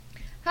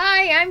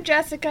Hi, I'm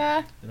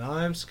Jessica. And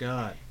I'm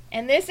Scott.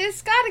 And this is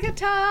Scotica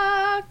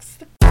Talks.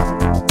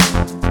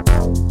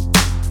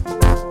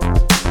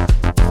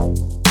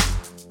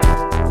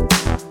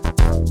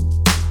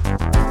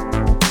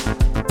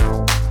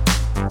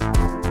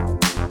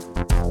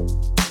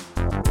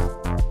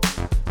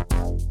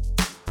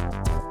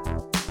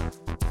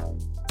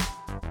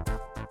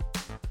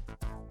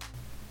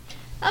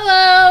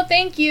 Hello,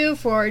 thank you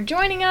for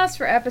joining us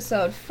for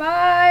episode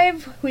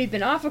 5. We've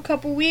been off a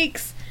couple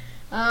weeks.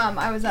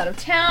 I was out of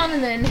town,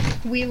 and then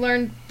we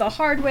learned the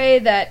hard way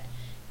that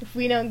if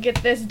we don't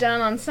get this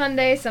done on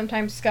Sunday,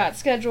 sometimes Scott's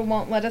schedule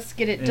won't let us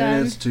get it done.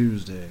 It is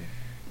Tuesday.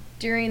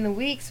 During the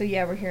week, so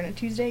yeah, we're here on a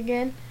Tuesday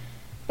again.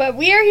 But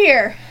we are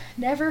here.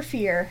 Never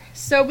fear.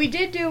 So we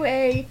did do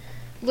a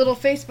little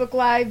Facebook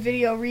Live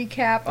video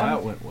recap.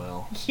 That went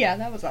well. Yeah,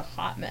 that was a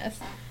hot mess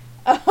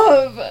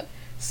of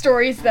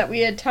stories that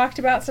we had talked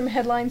about, some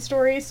headline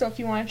stories. So if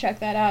you want to check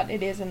that out,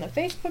 it is in the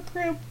Facebook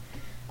group.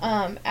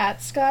 At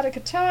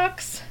Scotica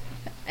Talks,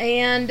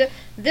 and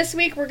this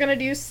week we're going to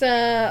do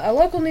a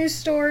local news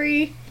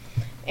story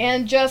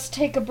and just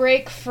take a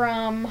break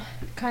from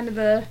kind of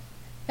the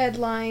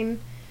headline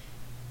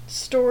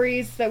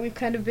stories that we've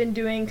kind of been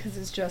doing because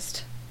it's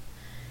just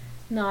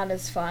not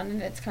as fun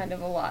and it's kind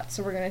of a lot.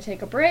 So we're going to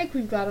take a break.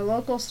 We've got a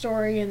local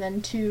story and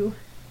then 2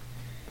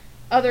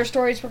 other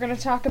stories we're going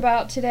to talk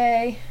about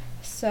today.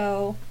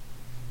 So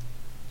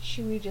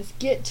should we just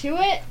get to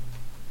it?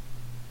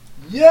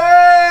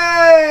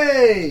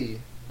 Yay!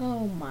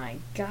 Oh my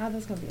god,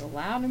 that's going to be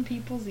loud in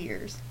people's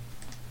ears.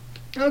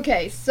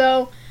 Okay,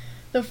 so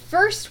the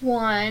first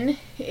one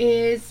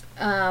is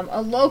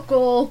a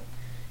local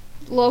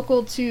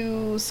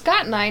to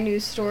Scott and I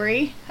news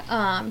story.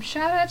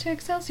 Shout out to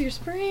Excelsior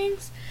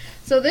Springs.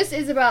 So this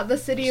is about the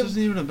city of... This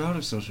isn't even about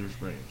Excelsior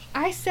Springs.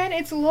 I said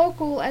it's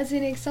local as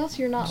in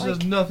Excelsior, not this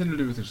has nothing to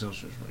do with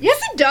Excelsior Springs.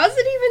 Yes, it does.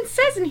 It even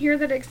says in here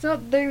that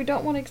they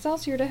don't want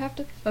Excelsior to have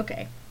to...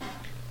 Okay.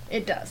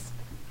 It does.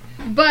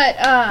 But,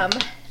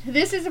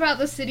 this is about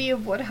the city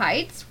of Wood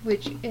Heights,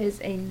 which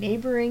is a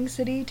neighboring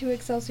city to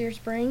Excelsior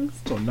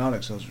Springs. So not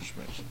Excelsior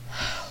Springs.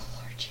 Oh,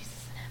 Lord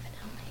Jesus in heaven,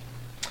 help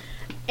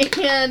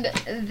me. And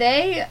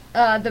they,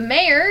 the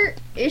mayor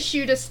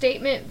issued a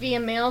statement via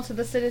mail to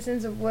the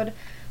citizens of Wood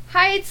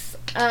Heights,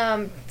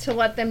 to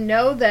let them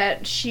know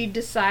that she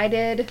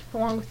decided,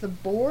 along with the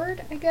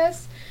board, I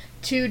guess,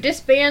 to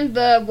disband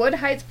the Wood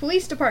Heights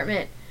Police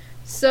Department.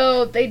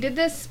 So they did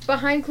this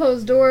behind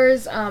closed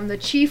doors. The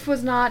chief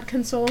was not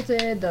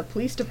consulted. The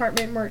police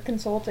department weren't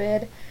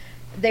consulted.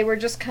 They were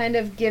just kind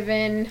of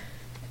given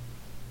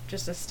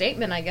just a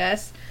statement, I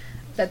guess,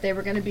 that they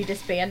were going to be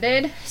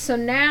disbanded. So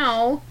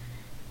now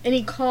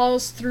any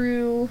calls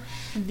through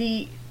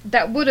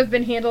that would have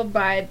been handled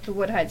by the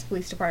Wood Heights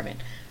Police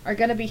Department are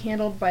going to be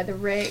handled by the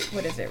Ray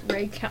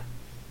County.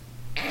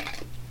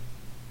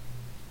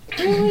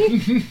 Really?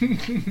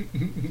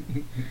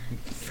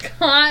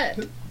 Scott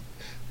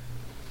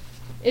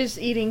is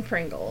eating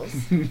Pringles.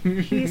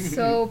 He's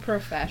so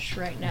profesh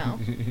right now.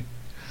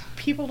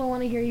 People don't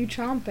want to hear you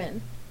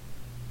chomping.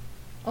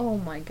 Oh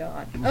my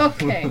god.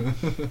 Okay.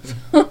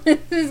 So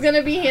this is going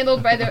to be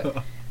handled by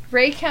the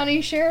Ray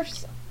County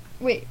Sheriff's...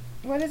 Wait,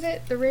 what is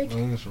it? I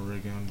think it's the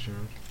Ray County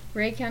Sheriff's.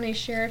 Ray County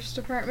Sheriff's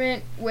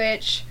Department,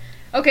 which...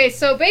 Okay,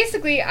 so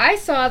basically I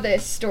saw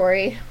this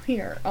story,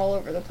 we are all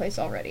over the place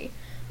already,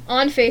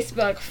 on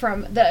Facebook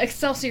from the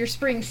Excelsior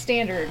Springs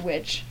Standard,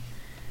 which...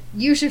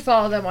 You should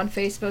follow them on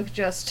Facebook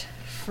just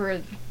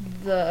for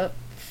the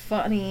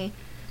funny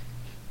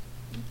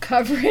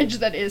coverage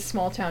that is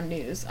small town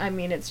news. I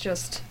mean, it's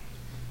just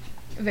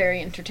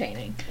very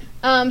entertaining.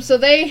 So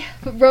they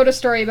wrote a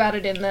story about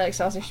it in the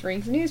Excelsior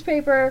Springs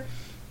newspaper,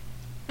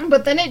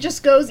 but then it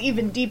just goes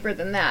even deeper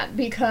than that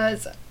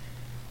because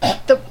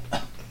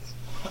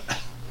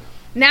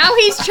now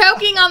he's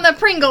choking on the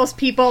Pringles,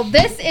 people.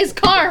 This is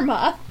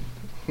karma.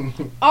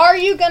 Are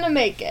you gonna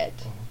make it?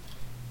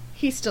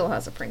 He still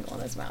has a Pringle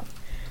in his mouth.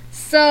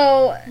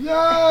 So...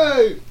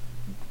 Yay!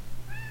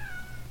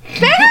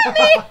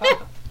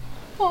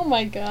 Oh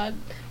my god.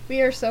 We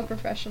are so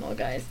professional,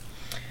 guys.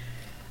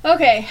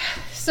 Okay,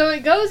 so it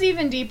goes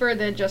even deeper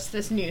than just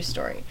this news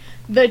story.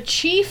 The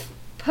chief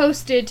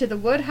posted to the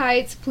Wood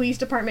Heights Police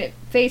Department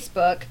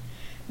Facebook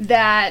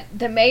that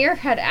the mayor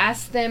had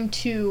asked them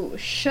to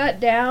shut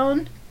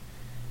down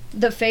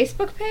the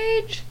Facebook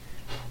page,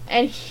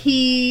 and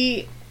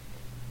he...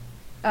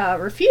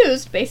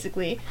 refused,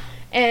 basically,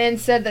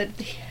 and said that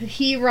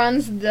he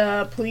runs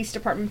the police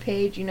department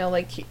page,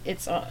 like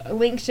it's a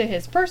link to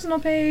his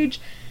personal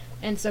page,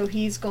 and so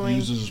he's going... He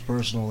uses his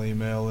personal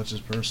email, it's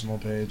his personal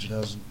page, it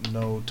has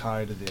no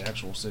tie to the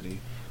actual city.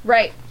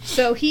 Right,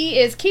 so he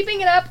is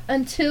keeping it up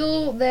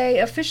until they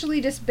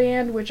officially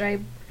disband, which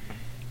I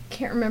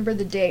can't remember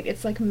the date,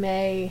 it's like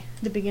May,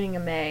 the beginning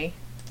of May,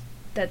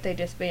 that they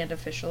disband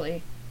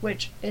officially,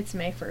 which it's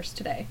May 1st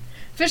today.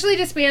 Officially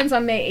disbands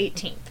on May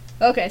 18th.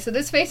 Okay, so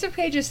this Facebook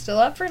page is still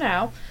up for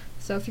now,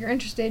 so if you're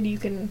interested, you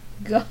can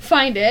go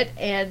find it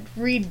and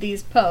read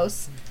these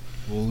posts.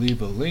 We'll leave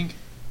a link.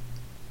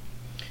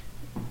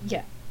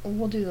 Yeah,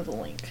 we'll do the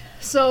link.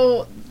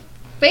 So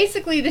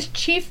basically the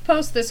chief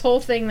posts this whole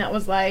thing that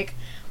was like,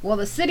 well,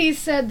 the cities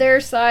said their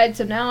side,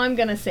 so now I'm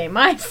gonna say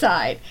my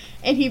side.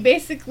 And he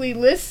basically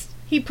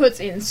he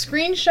puts in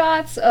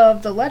screenshots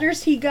of the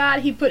letters he got.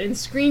 He put in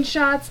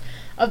screenshots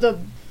of the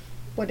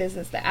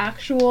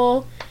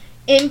actual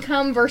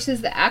income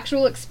versus the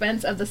actual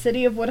expense of the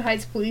City of Wood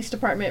Heights Police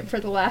Department for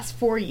the last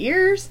 4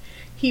 years.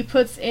 He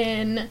puts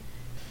in,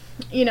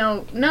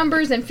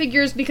 numbers and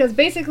figures because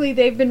basically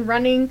they've been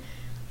running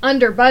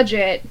under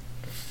budget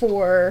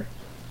for,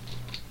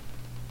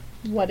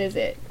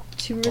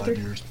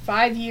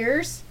 5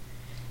 years.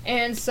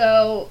 And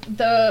so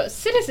the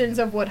citizens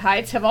of Wood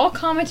Heights have all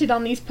commented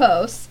on these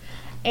posts,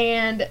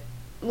 and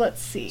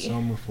let's see.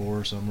 Some were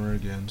for, some were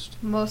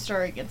against. Most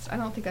are against. I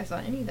don't think I saw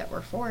any that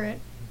were for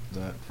it.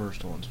 That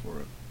first one's for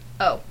it.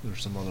 Oh.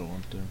 There's some other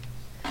ones too.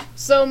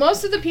 So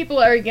most of the people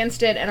are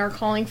against it and are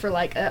calling for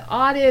like an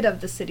audit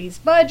of the city's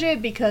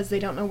budget because they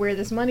don't know where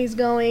this money's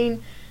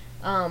going.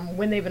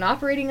 When they've been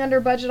operating under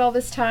budget all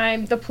this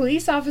time. The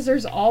police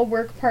officers all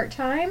work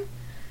part-time.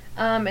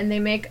 And they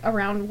make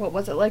around,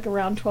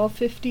 around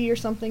 $12.50 or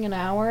something an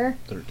hour?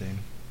 13.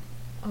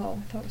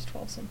 Oh, I thought it was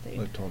 12 something.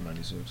 Like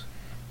 $12.96.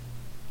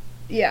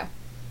 Yeah.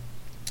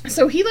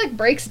 So he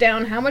breaks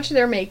down how much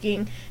they're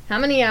making, how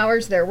many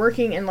hours they're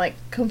working, and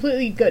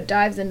completely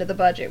dives into the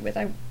budget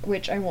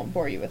which I won't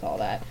bore you with all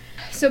that.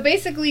 So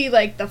basically,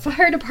 the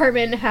fire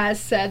department has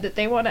said that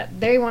they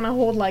wanna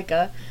hold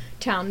a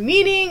town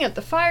meeting at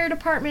the fire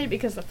department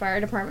because the fire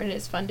department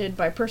is funded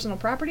by personal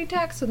property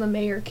tax, so the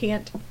mayor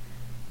can't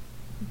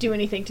do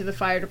anything to the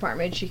fire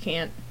department. She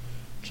can't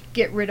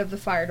get rid of the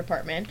fire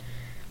department.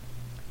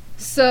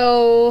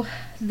 So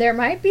there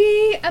might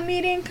be a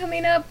meeting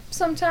coming up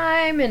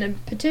sometime and a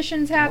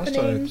petition's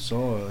happening. Last I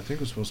saw, I think it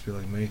was supposed to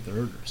be May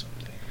 3rd or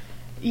something.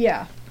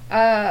 Yeah.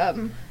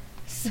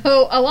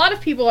 So a lot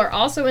of people are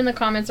also in the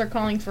comments are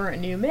calling for a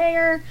new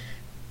mayor.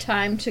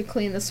 Time to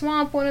clean the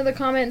swamp, one of the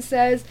comments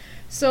says.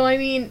 So I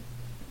mean,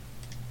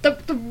 the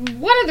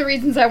one of the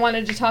reasons I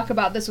wanted to talk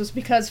about this was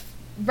because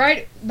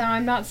right now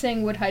I'm not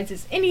saying Wood Heights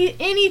is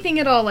anything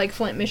at all like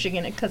Flint,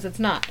 Michigan, because it's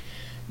not.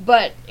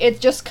 But it's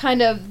just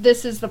kind of,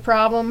 this is the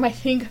problem. I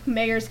think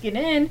mayors get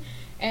in,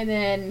 and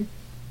then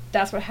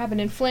that's what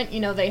happened in Flint.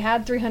 They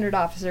had 300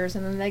 officers,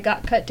 and then they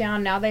got cut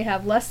down. Now they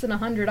have less than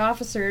 100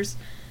 officers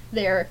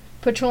there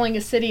patrolling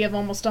a city of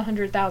almost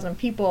 100,000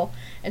 people.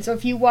 And so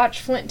if you watch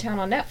Flint Town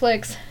on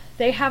Netflix,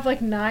 they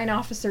have 9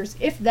 officers,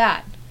 if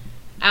that,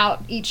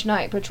 out each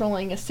night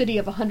patrolling a city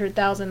of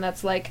 100,000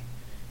 that's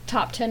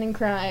top 10 in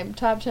crime,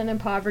 top 10 in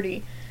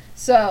poverty.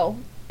 So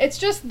it's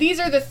just, these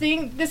are the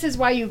things, this is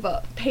why you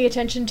vote. Pay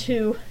attention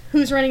to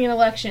who's running in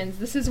elections.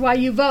 This is why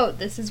you vote.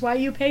 This is why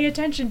you pay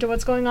attention to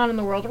what's going on in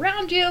the world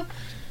around you,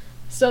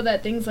 so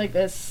that things like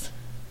this,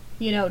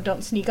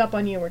 don't sneak up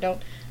on you or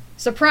don't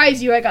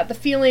surprise you. I got the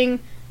feeling,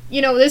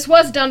 this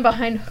was done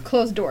behind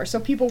closed doors, so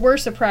people were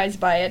surprised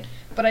by it,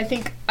 but I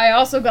think I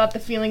also got the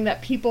feeling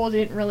that people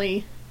didn't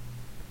really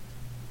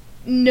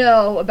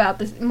know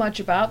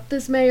much about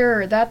this mayor,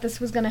 or that this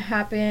was going to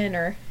happen,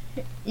 or,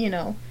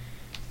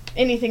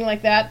 anything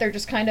like that. They're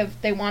just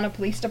they want a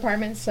police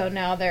department, so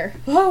now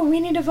we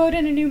need to vote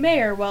in a new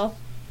mayor. Well,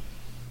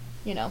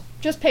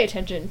 just pay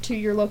attention to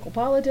your local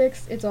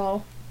politics. It's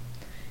all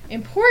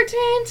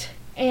important,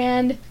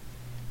 and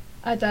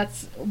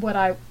that's what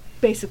I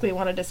basically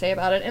wanted to say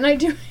about it. And I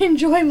do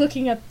enjoy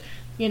looking at,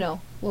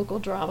 local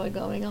drama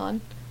going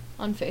on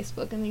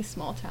Facebook in these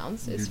small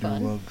towns. It's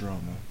fun. You do love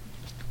drama.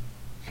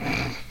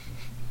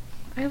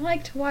 I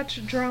like to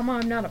watch drama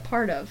I'm not a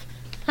part of.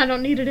 I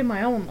don't need it in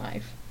my own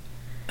life.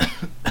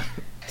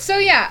 So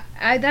yeah,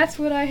 that's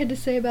what I had to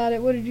say about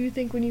it. What did you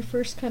think when you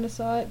first kind of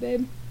saw it,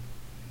 babe?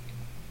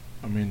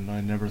 I mean,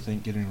 I never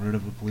think getting rid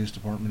of a police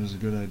department is a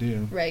good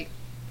idea. Right.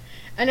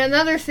 And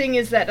another thing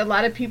is that a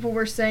lot of people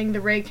were saying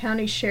the Ray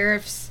County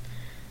Sheriff's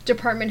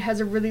Department has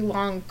a really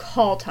long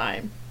call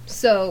time.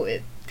 So,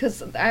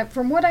 because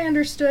from what I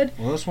understood...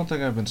 Well, that's one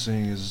thing I've been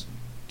seeing is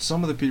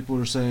some of the people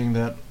are saying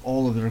that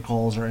all of their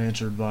calls are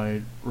answered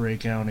by Ray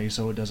County,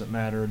 so it doesn't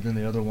matter. Then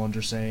the other ones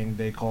are saying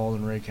they call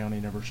and Ray County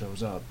never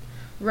shows up.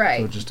 Right.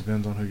 So it just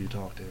depends on who you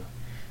talk to.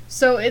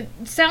 So it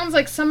sounds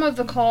like some of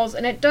the calls,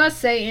 and it does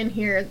say in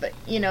here that,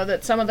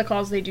 that some of the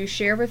calls they do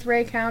share with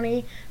Ray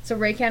County. So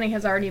Ray County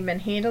has already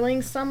been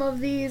handling some of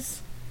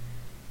these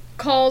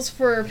calls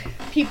for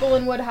people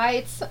in Wood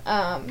Heights.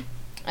 And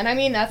I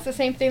mean, that's the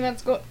same thing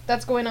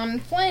that's going on in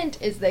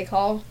Flint, is they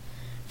call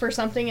for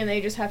something and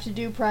they just have to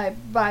do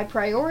by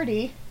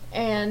priority.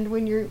 And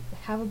when you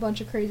have a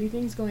bunch of crazy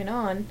things going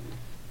on,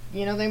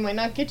 they might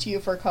not get to you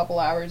for a couple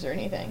hours or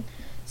anything.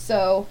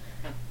 So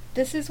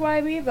this is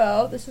why we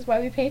vote. This is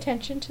why we pay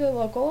attention to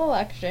local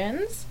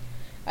elections.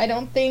 I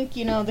don't think,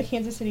 the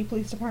Kansas City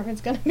Police Department's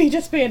going to be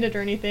disbanded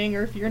or anything,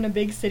 or if you're in a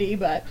big city,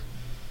 but,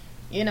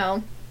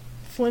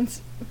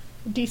 Flint's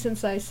a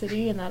decent-sized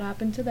city, and that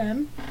happened to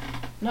them.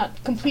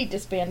 Not complete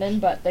disbanding,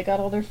 but they got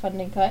all their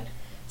funding cut.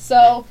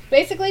 So,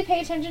 basically,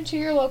 pay attention to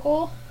your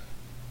local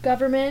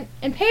government,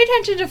 and pay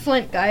attention to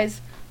Flint,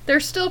 guys. They're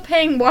still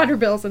paying water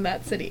bills in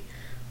that city,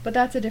 but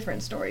that's a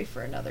different story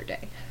for another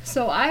day.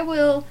 So, I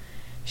will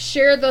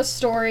share the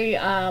story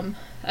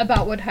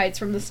about Wood Heights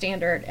from the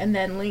Standard, and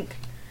then link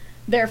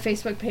their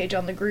Facebook page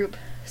on the group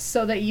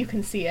so that you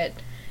can see it.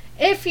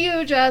 If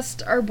you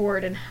just are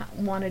bored and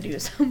want to do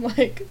some,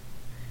 like,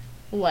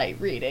 light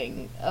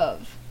reading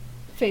of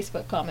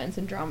Facebook comments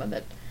and drama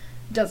that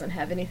doesn't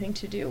have anything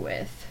to do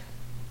with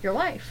your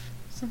life.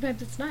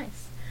 Sometimes it's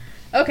nice.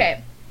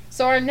 Okay,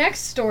 so our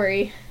next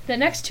story, the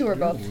next two are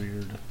both...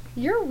 weird.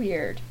 You're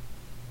weird.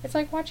 It's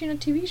like watching a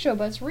TV show,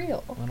 but it's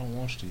real. I don't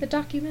watch TV. The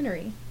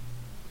documentary.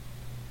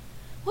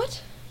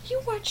 What?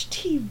 You watch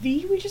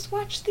TV? We just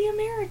watched The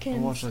Americans. I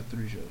watched like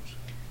 3 shows.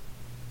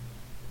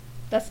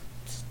 That's...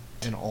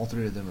 And all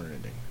 3 of them are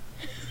ending.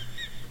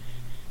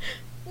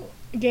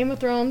 Game of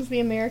Thrones, The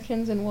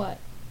Americans, and what?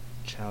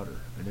 Chowder,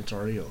 and it's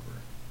already over.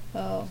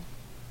 Oh.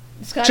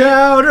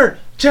 Chowder!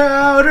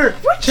 Chowder!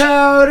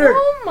 Chowder!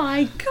 Oh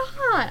my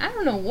god! I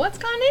don't know what's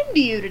gone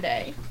into you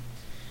today.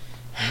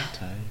 I'm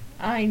tired.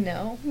 I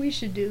know. We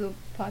should do the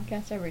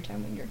podcast every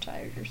time when you're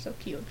tired. You're so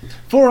cute.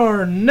 For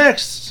our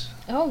next...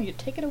 Oh, you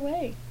take it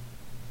away.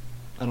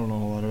 I don't know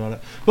a lot about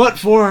it. But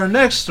for our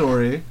next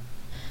story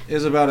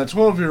is about a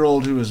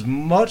 12-year-old who is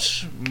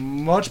much,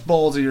 much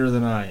ballsier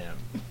than I am.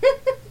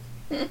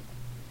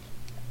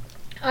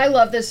 I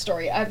love this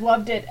story. I've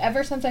loved it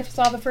ever since I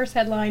saw the first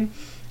headline.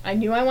 I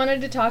knew I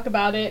wanted to talk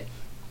about it.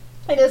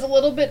 It is a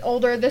little bit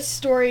older. This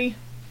story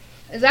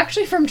is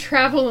actually from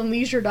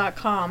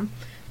travelandleisure.com.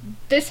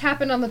 This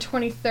happened on the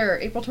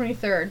 23rd, April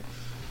 23rd.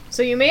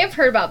 So you may have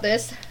heard about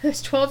this.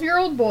 This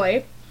 12-year-old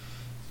boy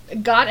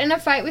got in a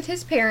fight with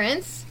his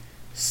parents,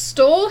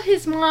 stole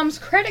his mom's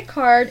credit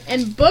card,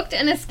 and booked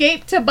an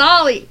escape to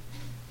Bali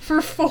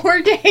for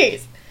 4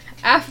 days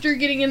after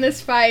getting in this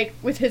fight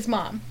with his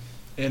mom.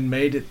 And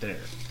made it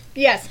there.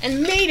 Yes,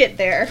 and made it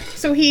there.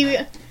 So he,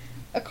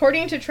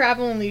 according to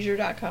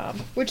travelandleisure.com,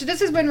 which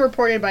this has been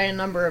reported by a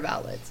number of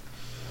outlets,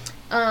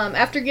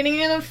 after getting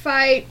in a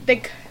fight,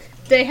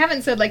 they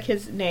haven't said, like,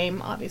 his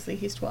name. Obviously,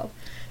 he's 12.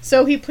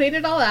 So he played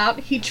it all out.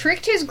 He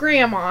tricked his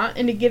grandma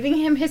into giving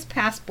him his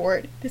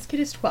passport. This kid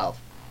is 12.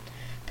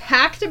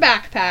 Packed a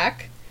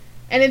backpack.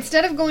 And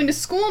instead of going to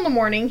school in the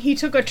morning, he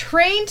took a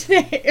train to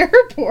the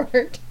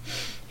airport.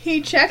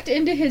 He checked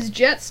into his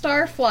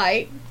Jetstar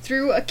flight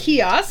through a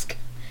kiosk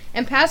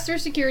and passed through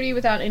security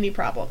without any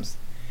problems.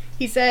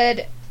 He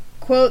said,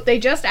 quote, "They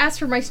just asked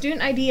for my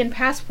student ID and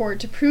passport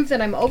to prove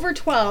that I'm over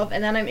 12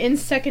 and that I'm in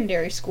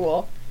secondary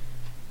school,"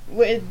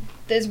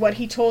 is what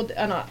he told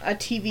on a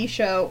TV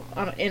show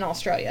in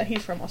Australia.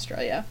 He's from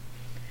Australia.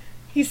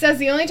 He says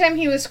the only time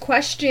he was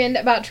questioned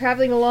about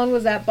traveling alone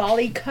was at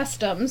Bali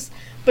Customs,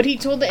 but he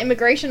told the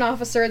immigration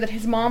officer that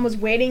his mom was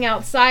waiting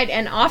outside,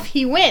 and off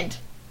he went.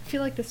 I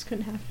feel like this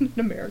couldn't happen in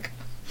America.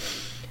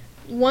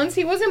 Once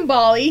he was in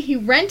Bali, he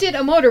rented a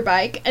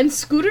motorbike and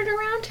scooted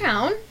around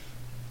town.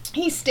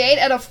 He stayed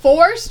at a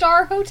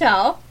 4-star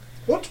hotel.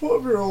 What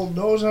 12-year-old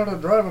knows how to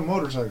drive a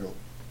motorcycle?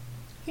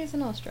 He's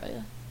in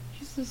Australia.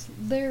 He's just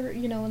there,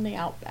 in the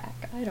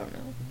outback. I don't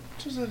know.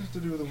 What does that have to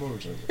do with a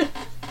motorcycle?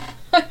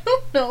 I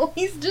don't know.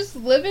 He's just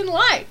living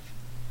life.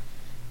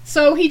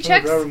 So he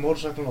checks... Drive a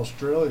motorcycle in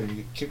Australia, you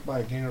get kicked by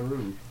a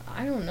kangaroo.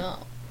 I don't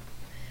know.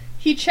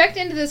 He checked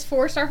into this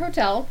 4-star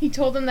hotel. He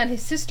told them that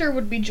his sister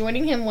would be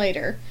joining him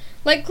later.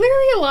 Like,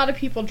 clearly a lot of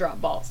people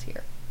drop balls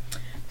here.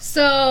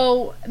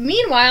 So,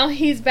 meanwhile,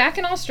 he's back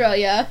in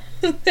Australia.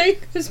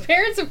 His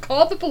parents have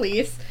called the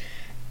police.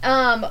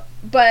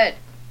 But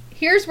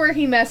here's where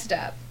he messed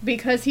up.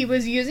 Because he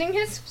was using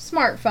his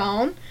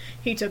smartphone.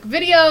 He took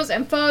videos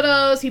and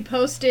photos. He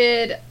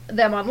posted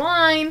them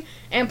online.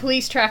 And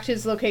police tracked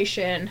his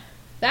location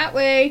that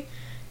way.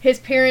 His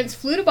parents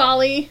flew to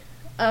Bali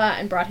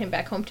and brought him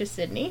back home to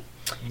Sydney.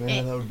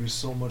 Man, that would be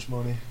so much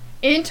money.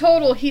 In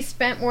total, he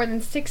spent more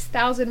than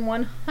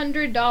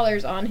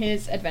 $6,100 on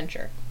his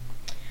adventure.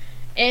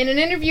 In an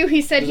interview,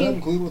 he said Does that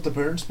include what the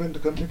parents spent to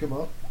come pick him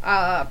up?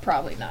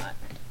 Probably not.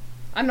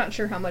 I'm not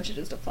sure how much it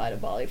is to fly to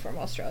Bali from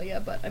Australia,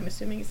 but I'm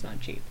assuming it's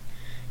not cheap.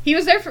 He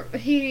was there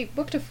he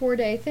booked a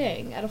 4-day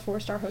thing at a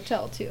 4-star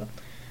hotel, too.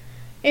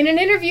 In an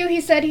interview,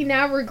 he said he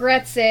now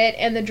regrets it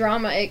and the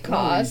drama it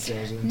caused. No,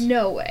 he doesn't.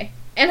 No way.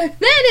 And then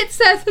it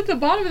says at the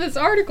bottom of this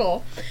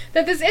article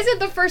that this isn't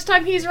the first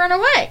time he's run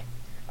away.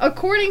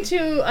 According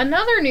to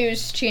another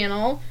news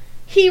channel,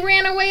 he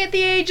ran away at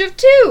the age of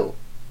 2.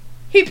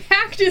 He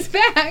packed his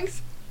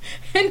bags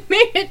and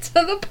made it to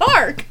the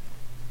park.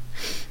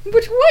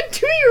 But what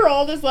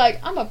 2-year-old is like,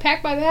 I'm gonna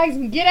pack my bags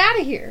and get out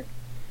of here?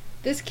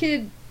 This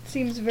kid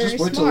seems very smart.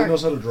 Just wait till he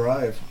knows how to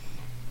drive.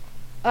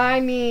 I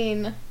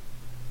mean,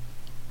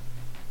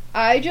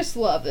 I just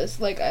love this.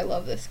 Like, I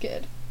love this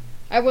kid.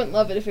 I wouldn't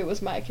love it if it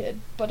was my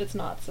kid, but it's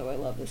not, so I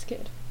love this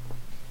kid.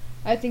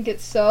 I think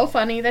it's so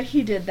funny that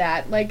he did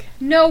that. Like,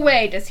 no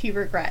way does he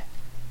regret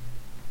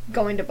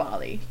going to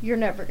Bali. You're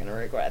never gonna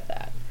regret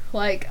that.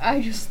 Like,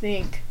 I just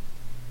think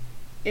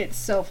it's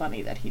so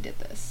funny that he did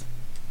this.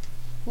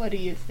 What do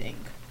you think?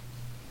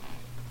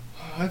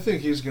 I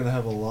think he's gonna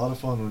have a lot of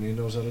fun when he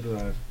knows how to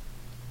drive.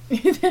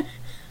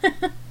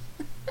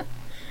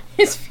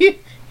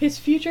 His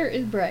future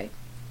is bright.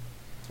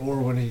 Or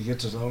when he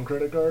gets his own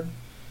credit card.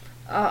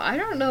 I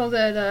don't know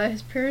that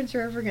his parents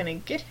are ever gonna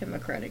get him a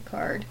credit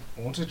card.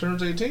 Once he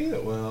turns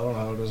 18, well, I don't know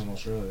how it is in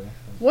Australia.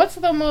 What's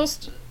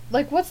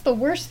the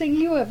worst thing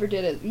you ever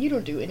did? You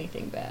don't do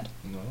anything bad.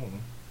 No, I don't know.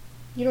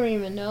 You don't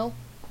even know?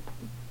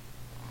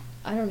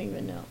 I don't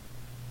even know.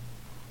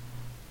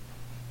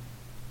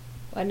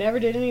 I never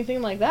did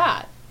anything like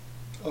that.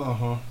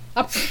 Uh-huh.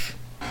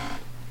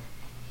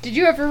 Did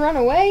you ever run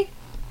away?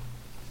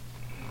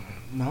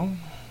 No.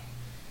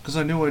 Because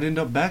I knew I'd end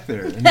up back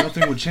there and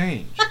nothing would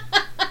change.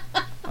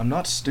 I'm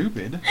not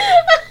stupid.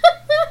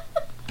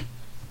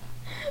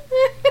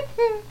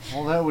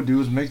 All that would do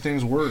is make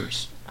things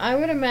worse. I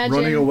would imagine...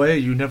 Running away,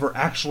 you never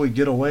actually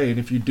get away, and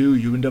if you do,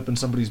 you end up in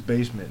somebody's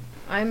basement.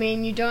 I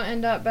mean, you don't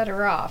end up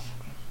better off.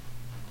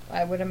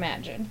 I would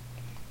imagine.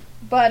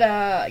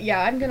 But,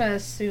 yeah, I'm gonna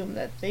assume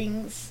that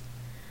things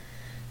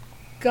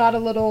got a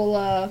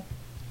little,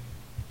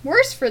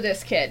 worse for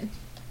this kid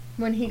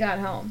when he got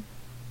home.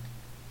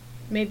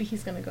 Maybe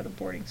he's gonna go to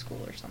boarding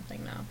school or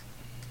something now.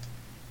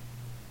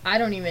 I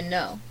don't even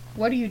know.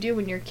 What do you do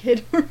when your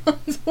kid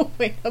runs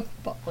away to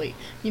Bali?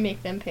 You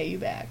make them pay you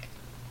back.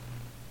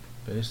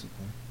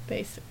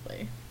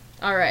 Basically.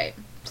 Alright,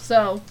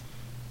 so,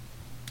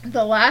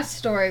 the last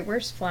story, we're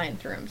just flying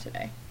through them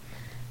today.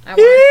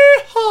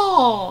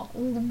 Yeehaw!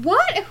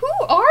 What?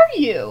 Who are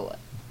you?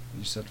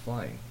 You said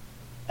flying.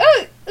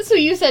 Oh, so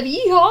you said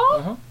yeehaw?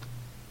 Uh-huh.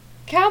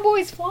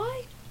 Cowboys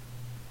fly?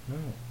 No.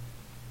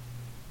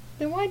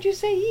 Then why'd you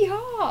say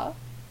yeehaw?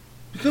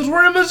 Because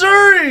we're in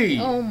Missouri!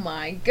 Oh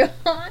my god.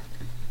 I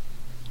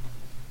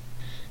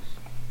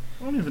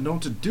don't even know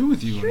what to do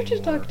with you Your anymore.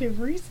 deductive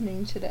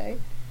reasoning today.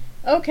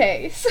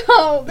 Okay,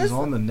 so this is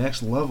on the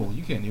next level.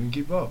 You can't even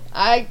keep up.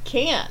 I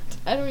can't.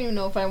 I don't even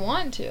know if I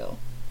want to.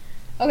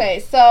 Okay,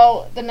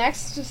 so the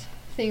next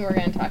thing we're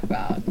going to talk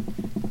about,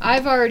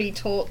 I've already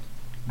told...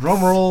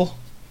 Drum roll.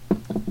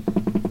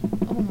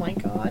 Oh my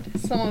god,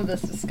 some of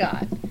this is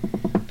Scott.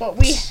 But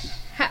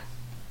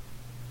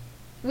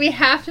we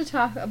have to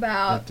talk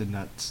about... That did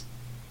not...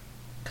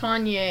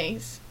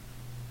 Kanye's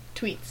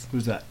tweets.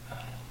 Who's that?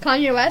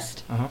 Kanye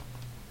West? Uh-huh.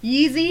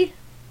 Yeezy?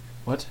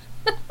 What?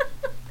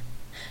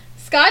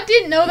 Scott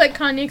didn't know that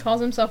Kanye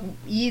calls himself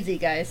Yeezy,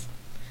 guys.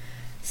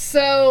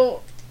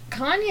 So,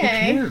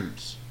 Kanye... Who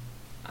cares?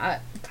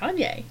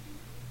 Kanye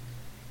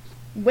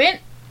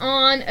went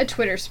on a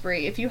Twitter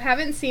spree. If you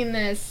haven't seen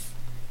this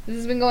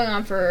has been going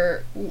on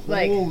for,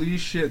 like... Holy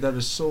shit, that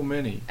is so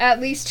many. At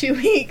least 2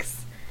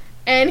 weeks.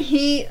 And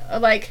he,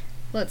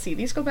 let's see,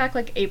 these go back,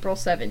 April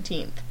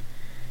 17th.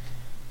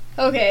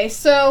 Okay,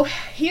 so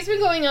he's been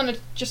going on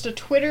just a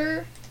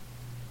Twitter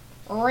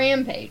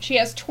rampage. He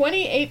has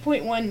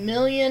 28.1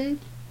 million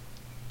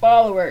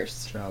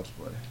followers. Child's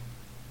play.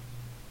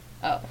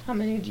 Oh, how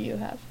many do you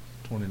have?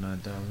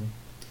 29,000.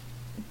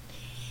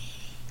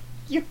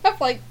 You have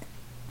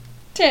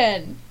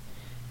 10.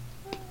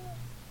 I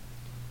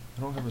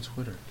don't have a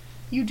Twitter.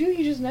 You do,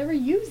 you just never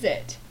use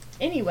it.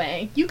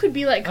 Anyway, you could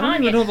be like Kanye. I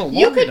don't even know the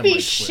You login could of be my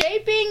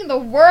shaping the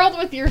world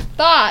with your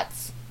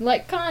thoughts,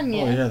 like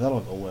Kanye. Oh yeah,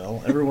 that'll go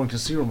well. Everyone can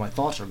see where my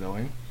thoughts are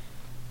going.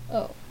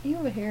 Oh, you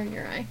have a hair in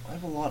your eye. I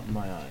have a lot in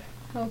my eye.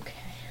 Okay,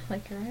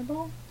 like your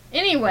eyeball?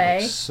 Anyway,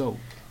 Like soap.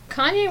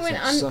 Kanye went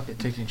on... suck at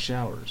taking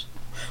showers.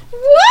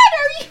 What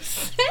are you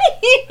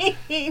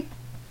saying?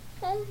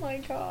 Oh my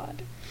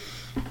god.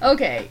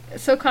 Okay,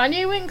 so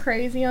Kanye went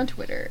crazy on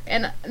Twitter,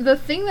 and the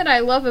thing that I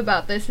love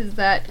about this is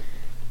that,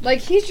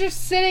 he's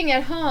just sitting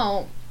at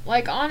home,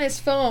 on his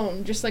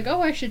phone, just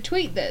oh, I should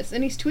tweet this,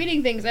 and he's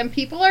tweeting things, and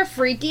people are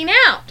freaking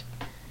out.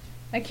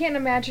 I can't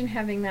imagine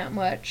having that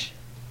much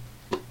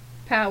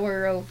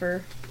power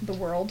over the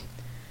world.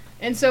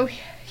 And so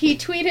he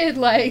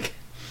tweeted,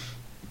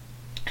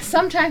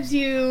 sometimes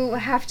you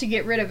have to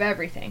get rid of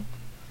everything.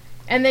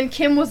 And then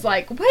Kim was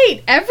like,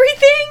 wait,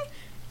 everything?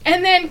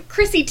 And then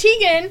Chrissy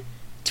Teigen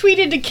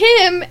tweeted to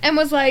Kim and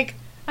was like,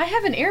 I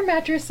have an air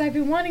mattress I've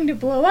been wanting to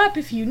blow up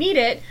if you need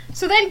it.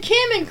 So then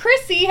Kim and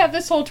Chrissy have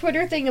this whole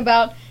Twitter thing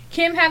about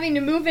Kim having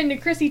to move into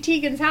Chrissy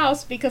Teigen's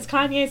house because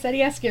Kanye said he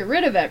has to get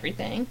rid of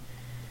everything.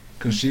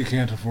 Because she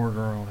can't afford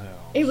her own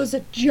house. It was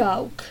a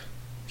joke.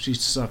 She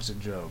sucks at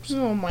jokes.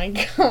 Oh my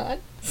god.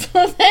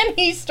 So then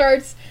he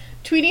starts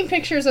tweeting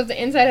pictures of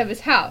the inside of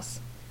his house.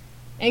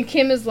 And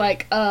Kim is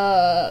like,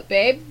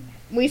 babe,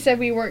 we said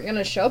we weren't going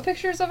to show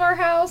pictures of our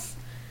house.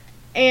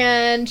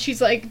 And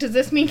she's like, does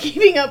this mean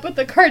Keeping Up with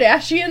the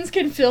Kardashians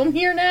can film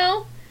here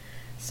now?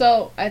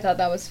 So I thought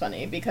that was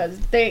funny because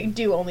they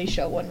do only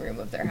show one room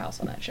of their house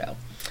on that show.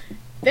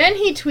 Then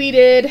he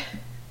tweeted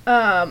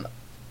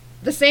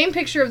the same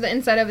picture of the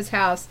inside of his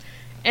house.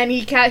 And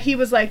he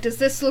was like, does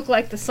this look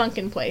like The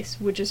Sunken Place?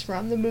 Which is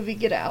from the movie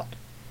Get Out.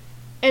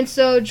 And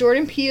so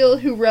Jordan Peele,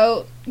 who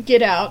wrote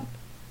Get Out,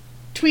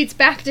 tweets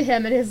back to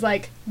him and is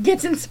like,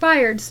 gets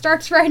inspired,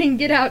 starts writing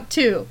Get Out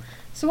too.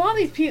 So all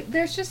these people,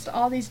 there's just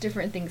all these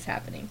different things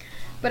happening.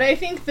 But I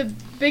think the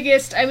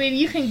biggest,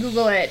 you can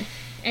Google it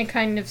and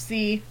kind of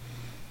see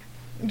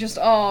just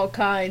all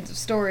kinds of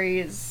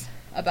stories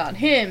about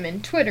him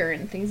and Twitter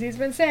and things he's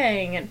been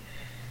saying. And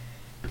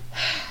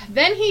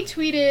then he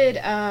tweeted,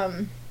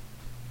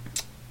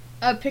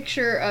 a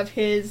picture of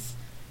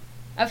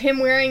him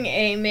wearing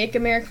a Make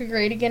America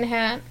Great Again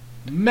hat.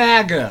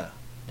 MAGA.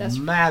 That's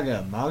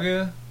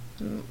MAGA.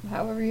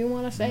 However you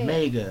want to say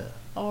MAGA. it.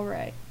 All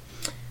right.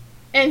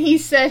 And he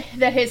said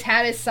that his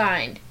hat is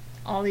signed.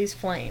 All these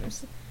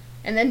flames.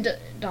 And then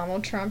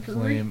Donald Trump...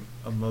 Flame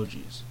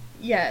emojis.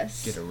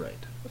 Yes. Get it right.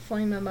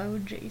 Flame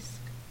emojis.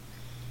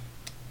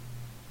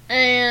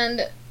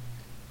 And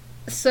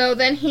so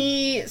then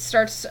he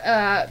starts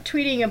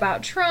tweeting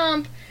about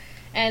Trump,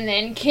 and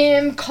then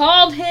Kim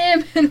called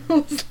him and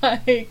was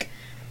like,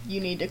 you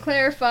need to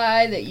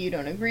clarify that you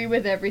don't agree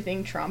with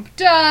everything Trump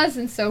does.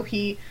 And so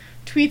he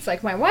tweets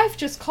like, my wife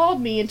just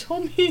called me and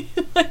told me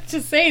like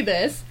to say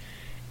this.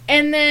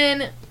 And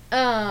then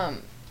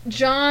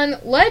John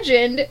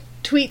Legend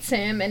tweets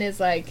him and is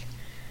like,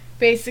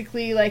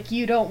 basically like,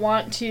 you don't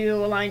want to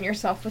align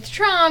yourself with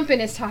Trump,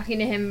 and is talking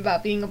to him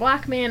about being a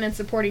black man and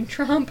supporting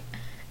Trump.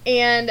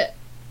 And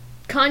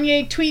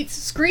Kanye tweets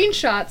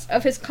screenshots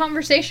of his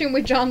conversation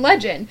with John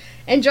Legend,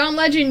 and John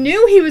Legend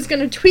knew he was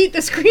going to tweet the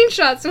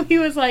screenshot, so he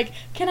was like,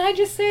 can I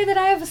just say that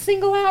I have a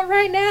single out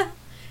right now?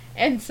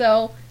 And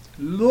so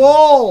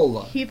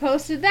LOL! He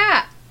posted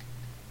that.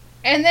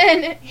 And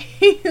then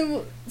he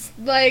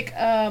like,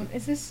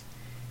 is this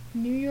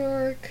New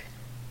York?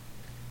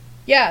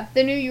 Yeah,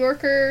 the New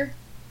Yorker.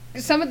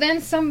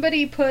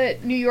 Somebody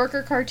put New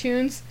Yorker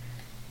cartoons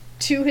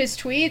to his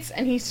tweets,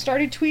 and he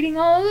started tweeting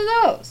all of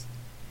those.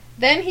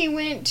 Then he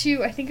went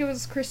to, I think it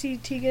was Chrissy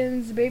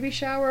Teigen's baby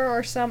shower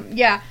or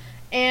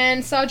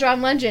and saw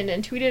John Legend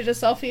and tweeted a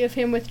selfie of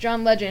him with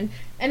John Legend.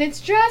 And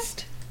it's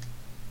just,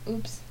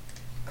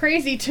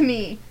 crazy to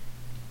me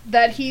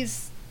that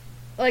he's,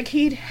 like,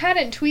 he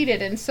hadn't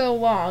tweeted in so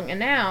long, and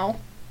now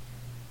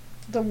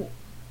the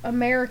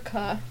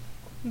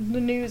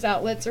news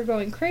outlets are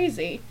going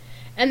crazy.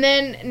 And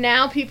then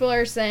now people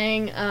are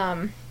saying,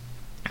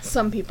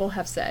 some people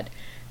have said,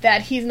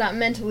 that he's not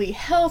mentally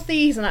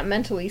healthy, he's not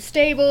mentally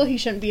stable, he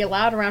shouldn't be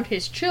allowed around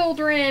his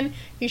children,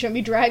 he shouldn't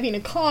be driving a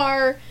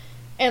car.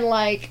 And,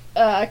 like,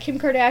 Kim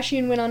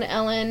Kardashian went on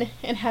Ellen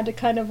and had to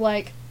kind of,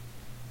 like,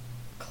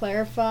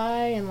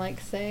 clarify and, like,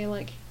 say,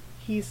 like,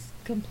 he's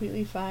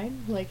completely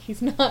fine. Like,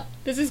 he's not,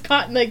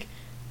 like,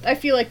 I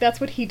feel like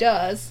that's what he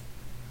does.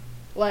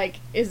 Like,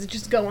 is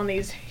just go on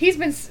these, he's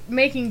been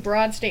making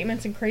broad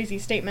statements and crazy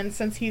statements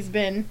since he's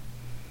been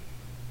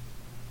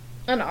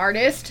an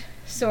artist.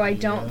 So I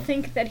don't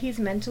think that he's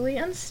mentally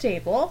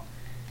unstable.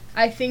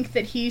 I think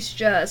that he's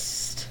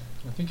just...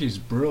 I think he's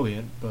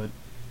brilliant, but...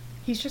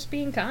 He's just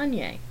being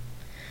Kanye.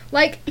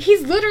 Like,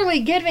 he's literally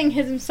giving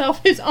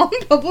himself his own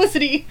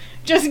publicity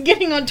just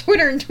getting on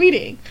Twitter and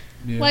tweeting.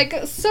 Yeah. Like,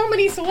 so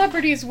many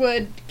celebrities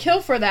would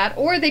kill for that,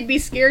 or they'd be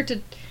scared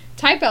to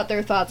type out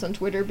their thoughts on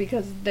Twitter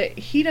because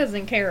he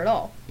doesn't care at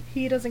all.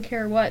 He doesn't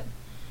care what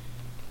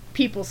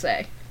people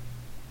say.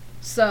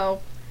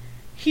 So,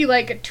 he,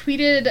 like,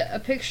 tweeted a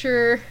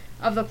picture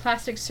of the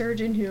plastic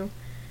surgeon who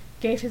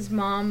gave his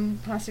mom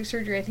plastic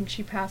surgery. I think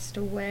she passed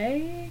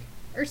away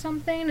or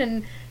something,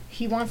 and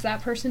he wants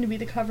that person to be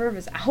the cover of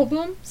his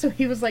album. So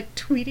he was, like,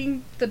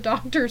 tweeting the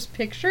doctor's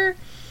picture.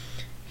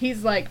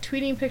 He's, like,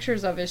 tweeting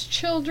pictures of his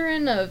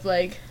children, of,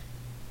 like,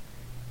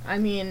 I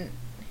mean,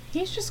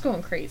 he's just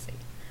going crazy.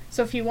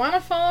 So if you want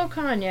to follow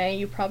Kanye,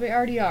 you probably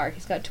already are.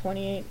 He's got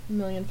 28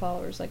 million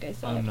followers, like I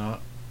said. I'm not.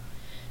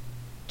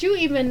 Do you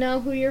even know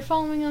who you're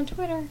following on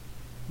Twitter?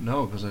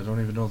 No, because I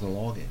don't even know the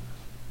login.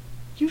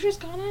 You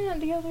just got on it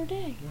the other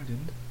day. No, I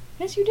didn't.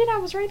 Yes, you did. I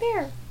was right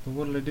there. But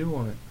what did I do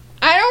on it?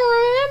 I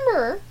don't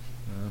remember.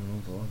 I don't know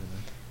what the login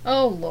is.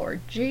 Oh,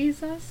 Lord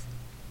Jesus.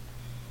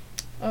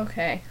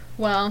 Okay.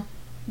 Well,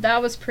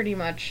 that was pretty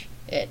much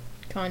it.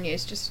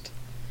 Kanye's just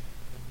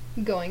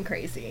going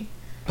crazy.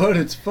 But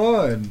it's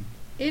fun.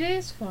 It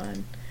is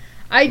fun.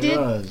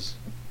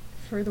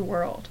 For the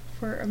world.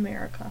 For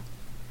America.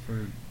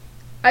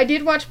 I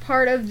did watch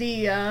part of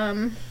the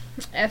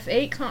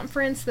F8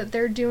 conference that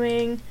they're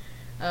doing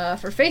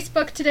for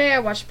Facebook today. I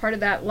watched part of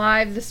that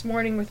live this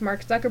morning with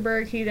Mark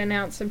Zuckerberg. He'd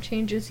announced some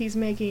changes he's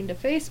making to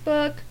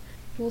Facebook.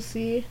 We'll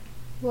see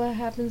what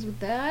happens with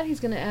that.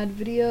 He's going to add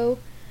video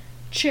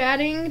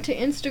chatting to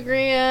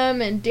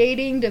Instagram and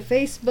dating to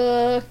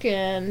Facebook,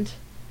 and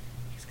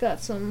he's got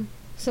some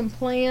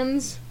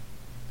plans.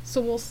 So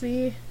we'll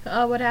see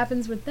what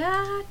happens with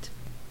that.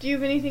 Do you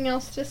have anything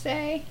else to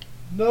say?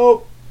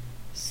 Nope.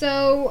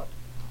 So,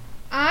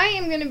 I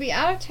am going to be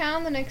out of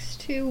town the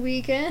next 2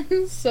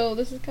 weekends, so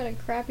this is kind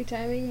of crappy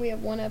timing. We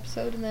have one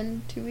episode and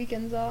then 2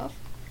 weekends off.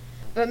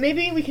 But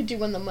maybe we could do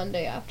one the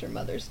Monday after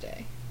Mother's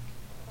Day.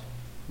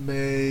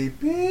 Maybe.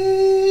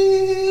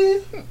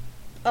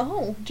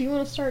 Oh, do you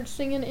want to start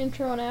singing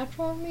intro and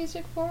outro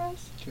music for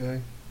us?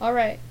 Okay.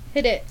 Alright,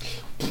 hit it.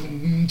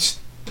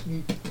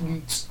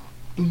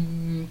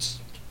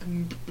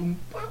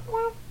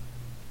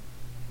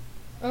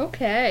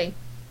 Okay.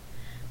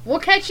 We'll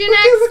catch you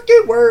next.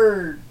 Good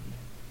word.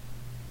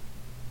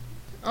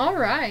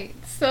 Alright,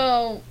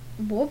 so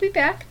we'll be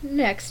back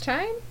next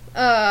time.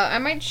 I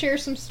might share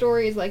some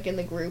stories like in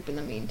the group in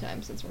the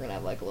meantime, since we're gonna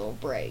have like a little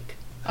break.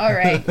 All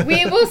right.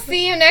 We will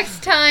see you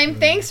next time.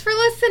 Thanks for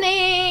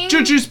listening.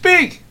 Choo-choo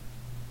speak!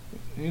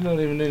 You're not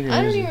even in here, I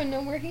is don't he? even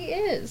know where he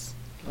is.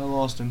 I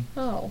lost him.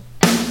 Oh.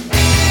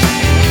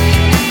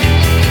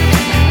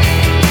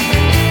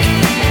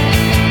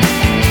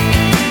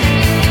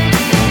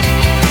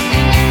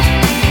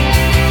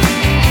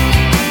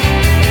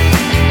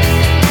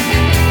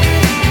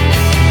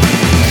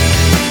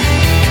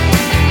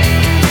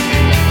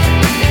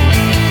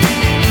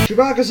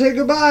 Chewbacca, say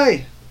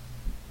goodbye!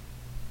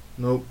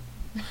 Nope.